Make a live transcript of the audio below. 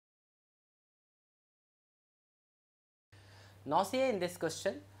Now, see in this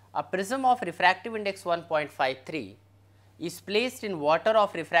question, a prism of refractive index 1.53 is placed in water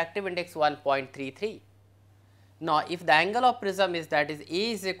of refractive index 1.33. Now, if the angle of prism is, that is,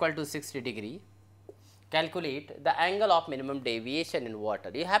 A is equal to 60 degree, calculate the angle of minimum deviation in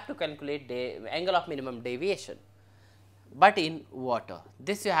water. You have to calculate the angle of minimum deviation, but in water,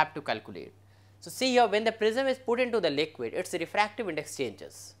 this you have to calculate. So, see here, when the prism is put into the liquid, its refractive index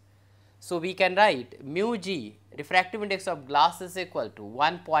changes. So, we can write mu g, refractive index of glass, is equal to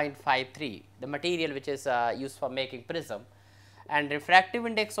 1.53, the material which is used for making prism, and refractive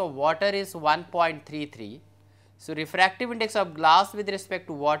index of water is 1.33. So, refractive index of glass with respect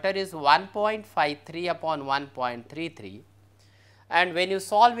to water is 1.53 upon 1.33, and when you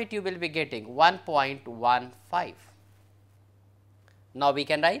solve it, you will be getting 1.15. Now, we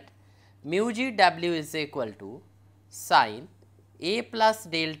can write mu g w is equal to sin A plus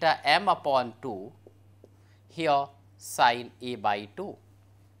delta m upon 2, here sin A by 2.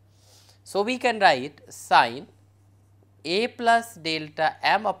 So, we can write sin A plus delta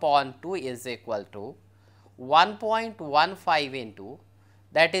m upon 2 is equal to 1.15 into,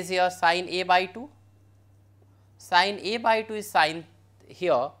 that is here sin A by 2. Sin A by 2 is sin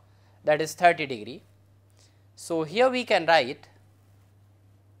here, that is 30 degree. So, here we can write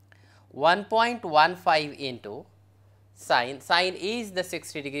 1.15 into sin A is the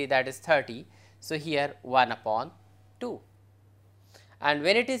 60 degree, that is 30. So, here 1 upon 2, and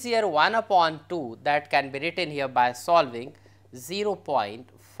when it is here 1 upon 2, that can be written here by solving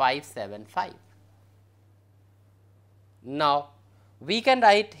 0.575. Now, we can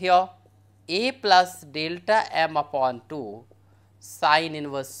write here A plus delta m upon 2 sin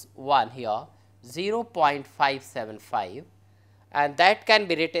inverse 1 here 0.575, and that can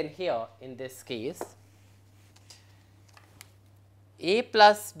be written here in this case A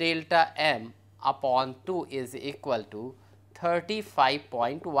plus delta m upon 2 is equal to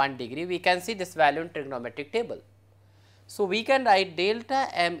 35.1 degree. We can see this value in trigonometric table. So, we can write delta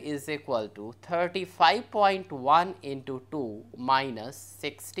m is equal to 35.1 into 2 minus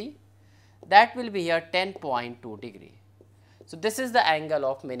 60, that will be here 10.2 degree. So, this is the angle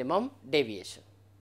of minimum deviation.